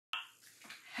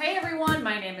Hey everyone,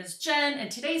 my name is Jen, and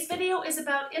today's video is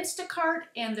about Instacart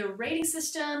and the rating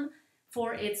system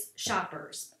for its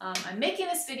shoppers. I'm making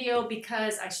this video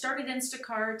because I started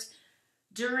Instacart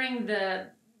during I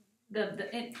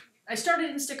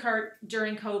started Instacart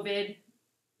during COVID,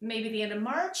 maybe the end of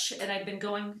March, and I've been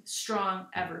going strong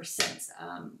ever since.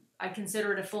 I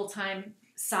consider it a full-time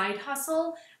side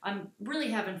hustle. I'm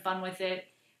really having fun with it.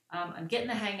 I'm getting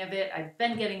the hang of it. I've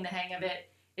been getting the hang of it.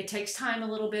 It takes time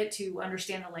a little bit to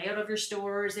understand the layout of your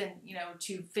stores and,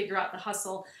 to figure out the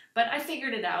hustle. But I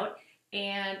figured it out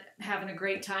and having a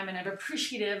great time, and I'm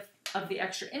appreciative of the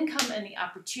extra income and the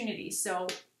opportunity. So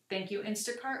thank you,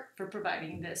 Instacart, for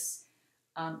providing this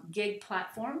gig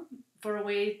platform for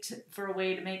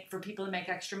people to make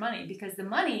extra money, because the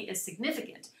money is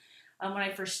significant. When I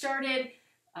first started,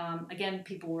 again,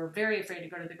 people were very afraid to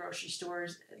go to the grocery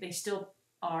stores. They still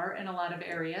are in a lot of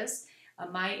areas.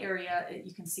 My area,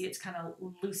 you can see it's kind of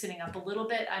loosening up a little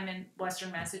bit. I'm in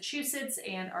Western Massachusetts,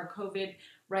 and our COVID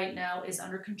right now is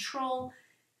under control.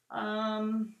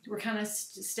 We're kind of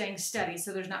staying steady,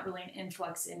 so there's not really an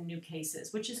influx in new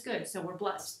cases, which is good, so we're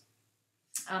blessed.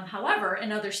 However,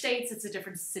 in other states, it's a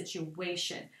different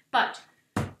situation. But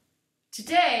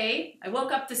today, I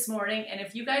woke up this morning, and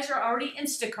if you guys are already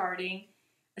Instacarting,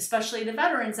 especially the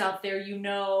veterans out there,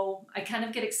 I kind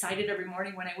of get excited every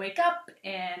morning when I wake up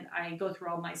and I go through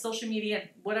all my social media,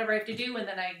 whatever I have to do, and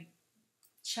then I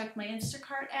check my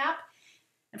Instacart app.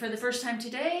 And for the first time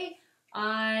today,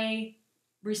 I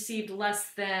received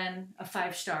less than a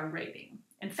 5-star rating.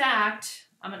 In fact,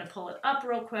 I'm going to pull it up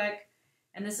real quick,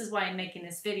 and this is why I'm making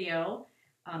this video,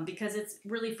 because it's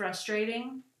really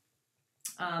frustrating.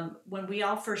 When we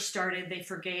all first started, they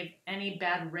forgave any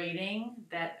bad rating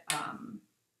that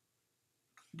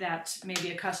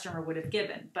maybe a customer would have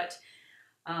given. But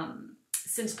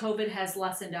since COVID has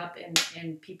lessened up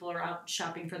and people are out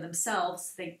shopping for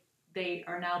themselves, they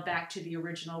are now back to the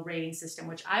original rating system,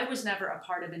 which I was never a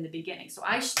part of in the beginning. So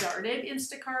I started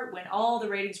Instacart when all the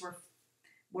ratings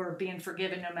were being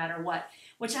forgiven no matter what,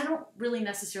 which I don't really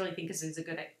necessarily think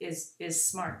is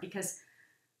smart, because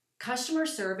customer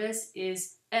service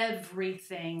is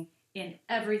everything in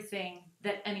everything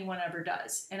that anyone ever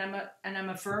does. And I'm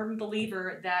a firm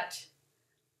believer that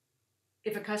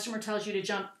if a customer tells you to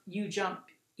jump, you jump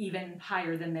even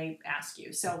higher than they ask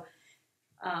you. So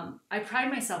I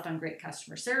pride myself on great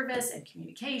customer service and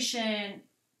communication,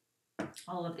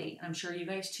 I'm sure you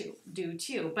guys do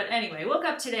too. But anyway, I woke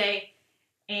up today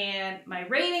and my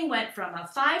rating went from a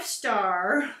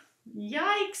 5-star,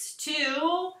 yikes,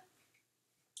 to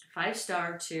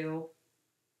 5-star to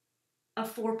a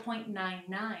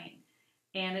 4.99.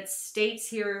 And it states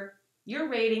here, your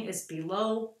rating is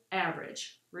below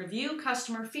average. Review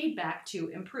customer feedback to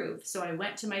improve. So I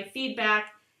went to my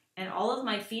feedback, and all of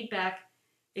my feedback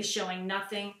is showing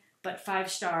nothing but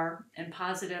 5-star and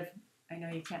positive. I know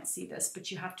you can't see this,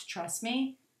 but you have to trust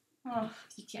me. Oh,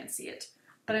 you can't see it.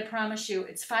 But I promise you,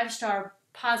 it's 5-star,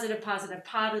 positive.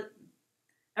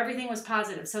 Everything was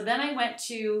positive. So then I went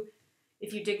to,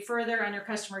 if you dig further on your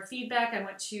customer feedback, I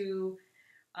went to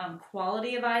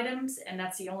quality of items, and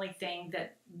that's the only thing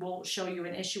that will show you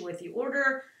an issue with the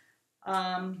order.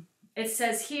 It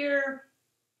says here,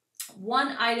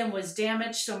 one item was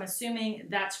damaged, so I'm assuming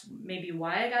that's maybe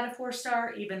why I got a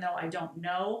 4-star, even though I don't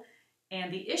know.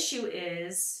 And the issue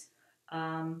is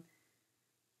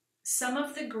some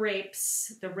of the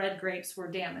grapes, the red grapes, were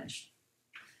damaged.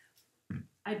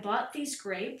 I bought these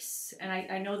grapes, and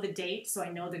I know the date, so I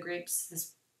know the grapes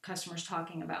this customer's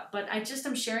talking about. But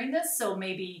I'm sharing this, so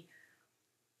maybe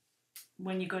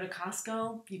when you go to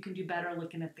Costco, you can do better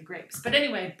looking at the grapes. But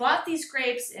anyway, bought these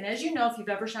grapes, and as you know, if you've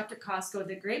ever shopped at Costco,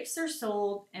 the grapes are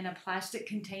sold in a plastic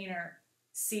container,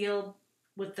 sealed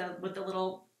with the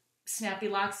little snappy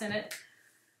locks in it.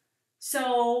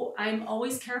 So I'm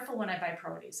always careful when I buy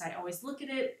produce. I always look at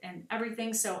it and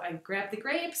everything. So I grabbed the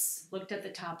grapes, looked at the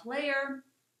top layer.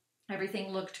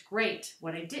 Everything looked great.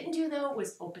 What I didn't do, though,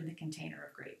 was open the container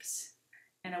of grapes.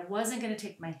 And I wasn't going to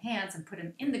take my hands and put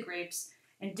them in the grapes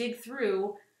and dig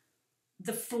through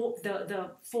the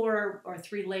 4 or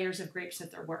 3 layers of grapes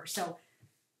that there were. So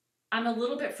I'm a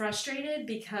little bit frustrated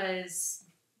because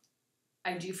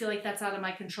I do feel like that's out of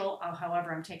my control.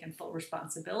 However, I'm taking full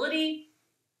responsibility.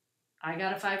 I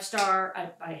got a 5-star.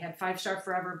 I had 5-star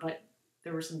forever, but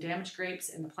there were some damaged grapes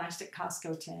in the plastic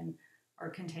Costco tin or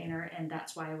container, and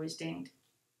that's why I was dinged.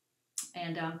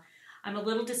 And I'm a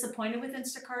little disappointed with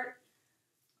Instacart.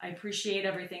 I appreciate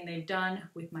everything they've done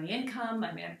with my income.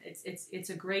 I mean, it's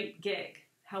a great gig.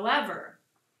 However,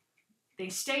 they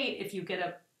state if you get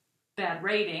a bad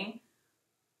rating,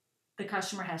 the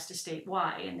customer has to state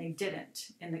why, and they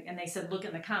didn't. And they said, look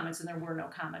in the comments, and there were no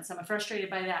comments. I'm frustrated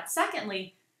by that.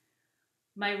 Secondly,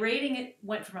 my rating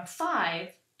went from a 5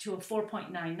 to a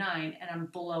 4.99, and I'm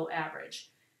below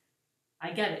average.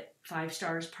 I get it. 5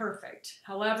 stars, perfect.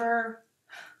 However,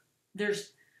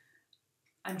 where's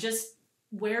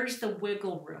the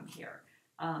wiggle room here?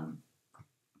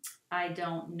 I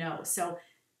don't know. So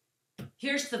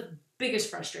here's the biggest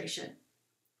frustration.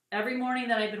 Every morning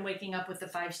that I've been waking up with the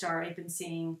 5-star, I've been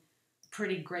seeing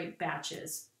pretty great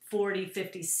batches, 40,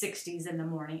 50, 60s in the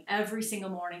morning, every single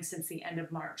morning since the end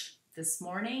of March. This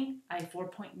morning, I had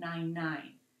 4.99.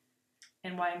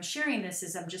 And why I'm sharing this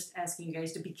is I'm just asking you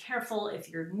guys to be careful if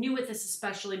you're new at this,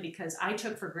 especially because I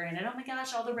took for granted, oh my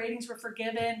gosh, all the ratings were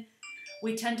forgiven.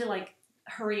 We tend to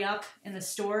hurry up in the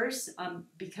stores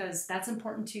because that's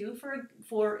important too for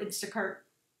Instacart.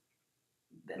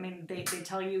 I mean, they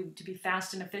tell you to be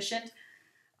fast and efficient.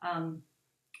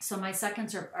 So my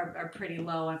seconds are pretty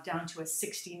low. I'm down to a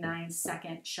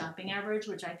 69-second shopping average,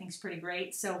 which I think is pretty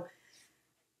great. So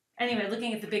anyway,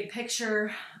 looking at the big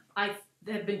picture, I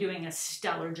have been doing a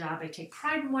stellar job. I take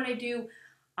pride in what I do.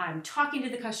 I'm talking to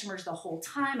the customers the whole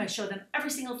time. I show them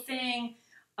every single thing.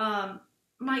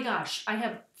 My gosh, I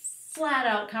have full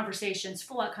out conversations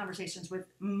with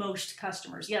most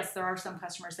customers. Yes, there are some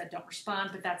customers that don't respond,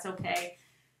 but that's okay.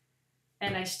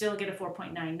 And I still get a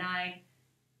 4.99.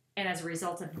 And as a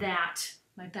result of that,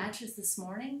 my batches this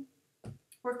morning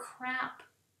were crap.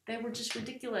 They were just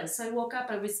ridiculous. So I woke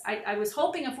up, I was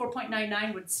hoping a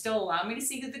 4.99 would still allow me to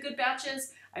see the good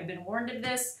batches. I've been warned of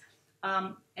this,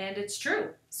 and it's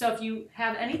true. So if you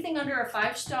have anything under a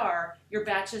 5-star, your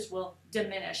batches will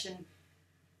diminish. And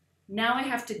now I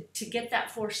have to get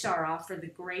that 4-star off for the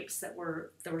grapes there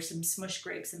were some smush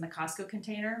grapes in the Costco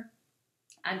container.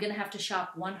 I'm going to have to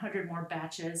shop 100 more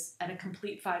batches at a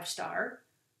complete 5-star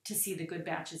to see the good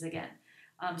batches again.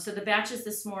 So the batches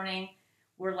this morning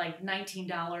were like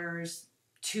 $19,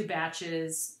 2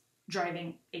 batches,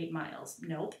 driving 8 miles.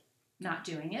 Nope, not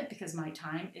doing it because my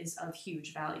time is of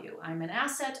huge value. I'm an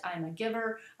asset, I'm a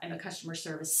giver, I'm a customer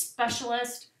service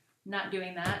specialist. Not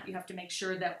doing that. You have to make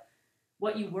sure that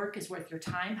what you work is worth your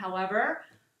time. However,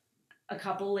 a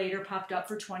couple later popped up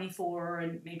for 24,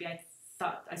 and maybe I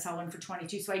thought I saw one for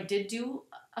 22. So I did do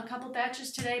a couple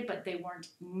batches today, but they weren't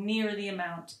near the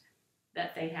amount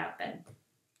that they have been.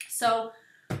 So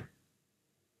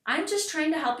I'm just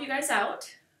trying to help you guys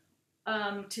out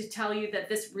to tell you that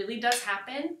this really does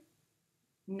happen.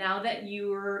 Now that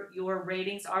your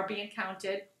ratings are being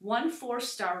counted, one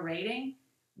 4-star rating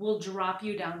will drop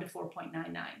you down to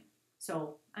 4.99.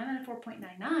 So I'm at a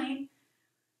 4.99.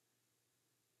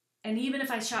 And even if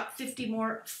I shop 50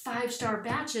 more 5-star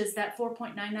batches, that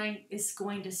 4.99 is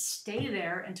going to stay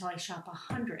there until I shop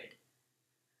 100.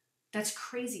 That's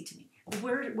crazy to me.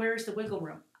 Where's the wiggle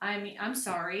room? I mean, I'm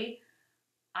sorry.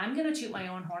 I'm going to toot my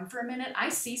own horn for a minute. I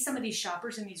see some of these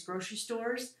shoppers in these grocery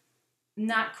stores.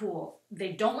 Not cool.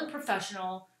 They don't look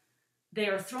professional. They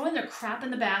are throwing their crap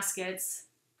in the baskets.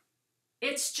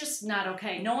 It's just not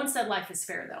okay. No one said life is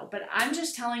fair, though. But I'm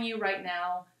just telling you right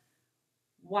now,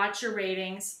 watch your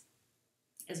ratings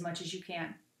as much as you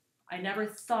can. I never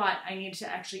thought I needed to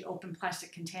actually open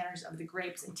plastic containers of the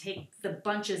grapes and take the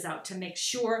bunches out to make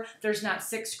sure there's not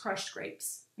 6 crushed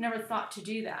grapes. Never thought to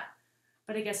do that.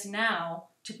 But I guess now,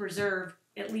 to preserve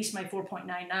at least my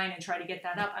 4.99 and try to get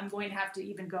that up, I'm going to have to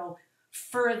even go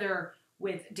further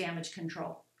with damage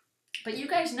control. But you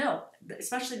guys know,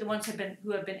 especially the ones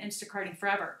who have been Instacarting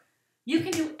forever, you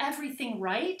can do everything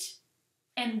right,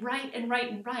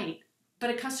 but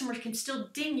a customer can still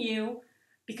ding you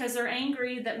because they're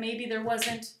angry that maybe there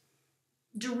wasn't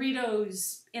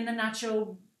Doritos in the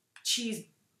nacho cheese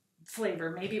flavor.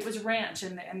 Maybe it was ranch,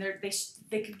 and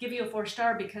they could give you a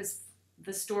 4-star because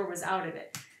the store was out of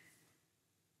it.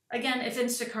 Again, if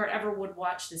Instacart ever would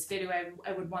watch this video,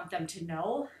 I would want them to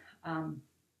know.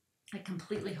 I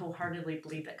completely wholeheartedly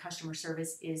believe that customer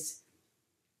service is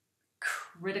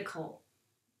critical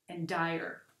and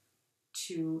dire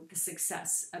to the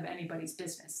success of anybody's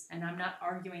business. And I'm not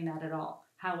arguing that at all.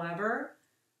 However,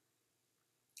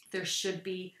 there should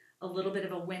be a little bit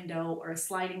of a window or a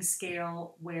sliding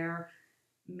scale where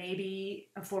maybe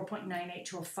a 4.98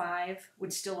 to a 5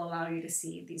 would still allow you to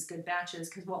see these good batches.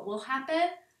 Because what will happen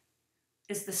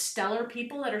is the stellar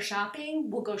people that are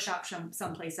shopping will go shop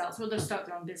someplace else, or they'll start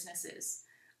their own businesses.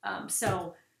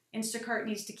 So Instacart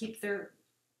needs to keep their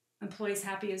employees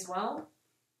happy as well.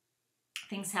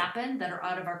 Things happen that are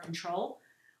out of our control.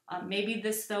 Maybe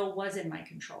this, though, was in my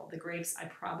control. The grapes, I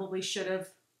probably should have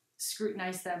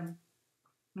scrutinized them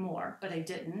more, but I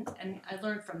didn't, and I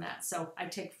learned from that. So I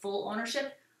take full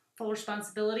ownership. full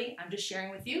responsibility. I'm just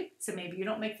sharing with you, so maybe you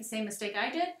don't make the same mistake I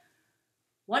did.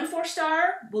 1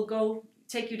 4-star will go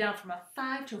take you down from a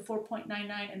 5 to a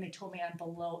 4.99, and they told me I'm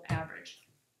below average.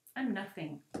 I'm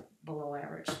nothing below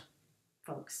average,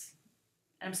 folks.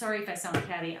 And I'm sorry if I sound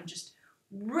catty. I'm just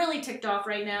really ticked off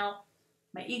right now.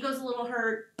 My ego's a little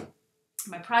hurt.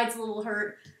 My pride's a little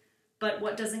hurt. But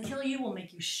what doesn't kill you will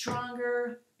make you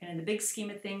stronger. And in the big scheme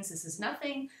of things, this is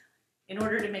nothing. In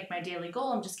order to make my daily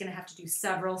goal, I'm just going to have to do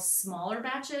several smaller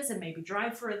batches and maybe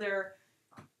drive further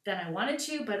than I wanted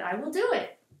to, but I will do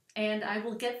it. And I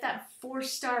will get that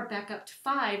 4-star back up to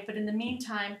 5. But in the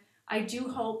meantime, I do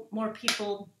hope more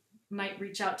people might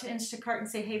reach out to Instacart and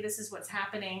say, hey, this is what's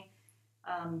happening.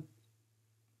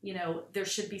 You know, there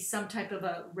should be some type of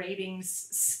a ratings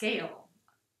scale.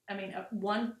 I mean,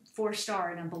 1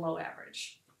 4-star and I'm below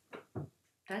average.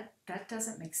 That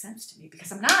doesn't make sense to me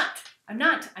because I'm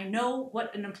not. I know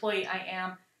what an employee I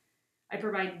am. I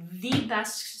provide the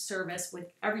best service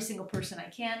with every single person I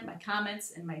can. My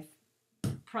comments and my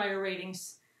prior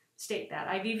ratings state that.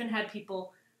 I've even had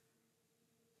people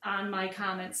on my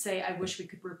comments say, I wish we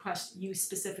could request you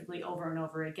specifically over and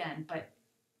over again, but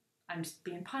I'm just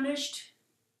being punished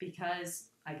because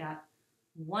I got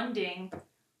one ding,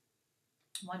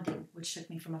 which took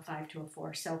me from a 5 to a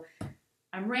 4. So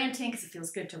I'm ranting because it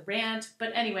feels good to rant.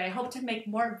 But anyway, I hope to make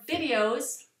more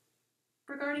videos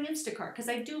regarding Instacart because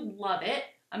I do love it.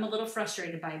 I'm a little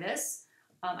frustrated by this.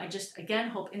 I just, again,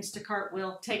 hope Instacart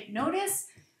will take notice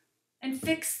and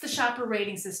fix the shopper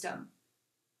rating system.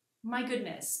 My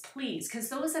goodness, please, because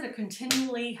those that are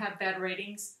continually have bad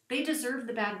ratings, they deserve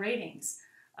the bad ratings.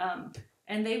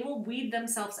 And they will weed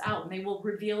themselves out and they will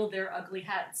reveal their ugly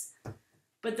heads.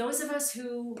 But those of us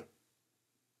who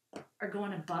are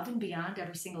going above and beyond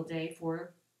every single day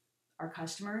for our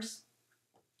customers,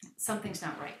 something's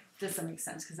not right. Does that make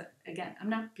sense? Because again, I'm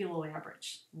not below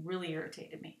average. It really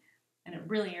irritated me. And it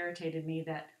really irritated me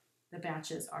that the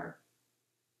batches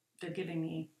they're giving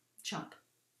me chump.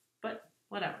 But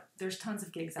whatever. There's tons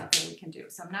of gigs out there we can do.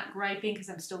 So I'm not griping because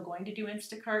I'm still going to do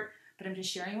Instacart, but I'm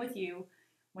just sharing with you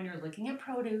when you're looking at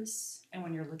produce and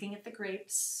when you're looking at the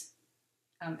grapes.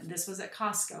 This was at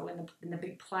Costco in the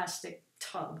big plastic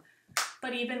tub.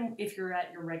 But even if you're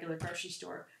at your regular grocery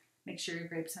store, make sure your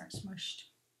grapes aren't smushed.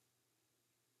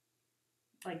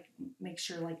 Like, make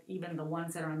sure, like, even the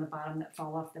ones that are on the bottom that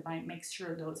fall off the vine, make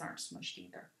sure those aren't smushed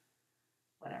either.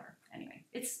 Whatever. Anyway,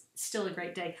 it's still a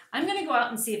great day. I'm going to go out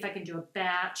and see if I can do a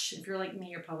batch. If you're like me,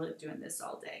 you're probably doing this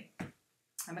all day.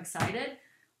 I'm excited.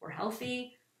 We're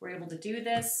healthy. We're able to do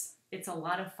this. It's a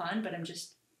lot of fun, but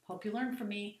hope you learn from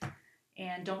me.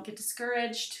 And don't get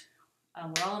discouraged.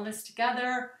 We're all in this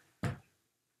together.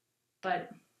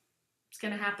 But it's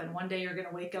going to happen. One day you're going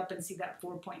to wake up and see that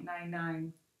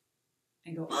 4.99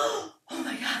 and go, oh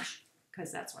my gosh.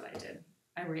 Because that's what I did.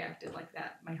 I reacted like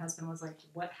that. My husband was like,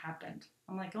 what happened?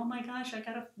 I'm like, oh my gosh, I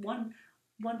got a 1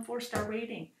 4-star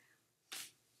rating.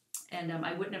 And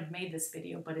I wouldn't have made this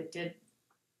video, but it did.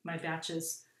 My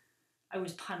batches, I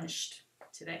was punished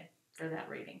today for that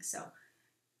rating. So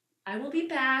I will be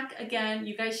back. Again,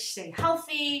 you guys stay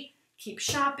healthy, keep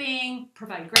shopping,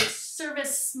 provide great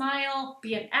service, smile,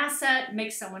 be an asset,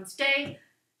 make someone's day.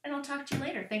 And I'll talk to you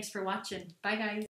later. Thanks for watching. Bye, guys.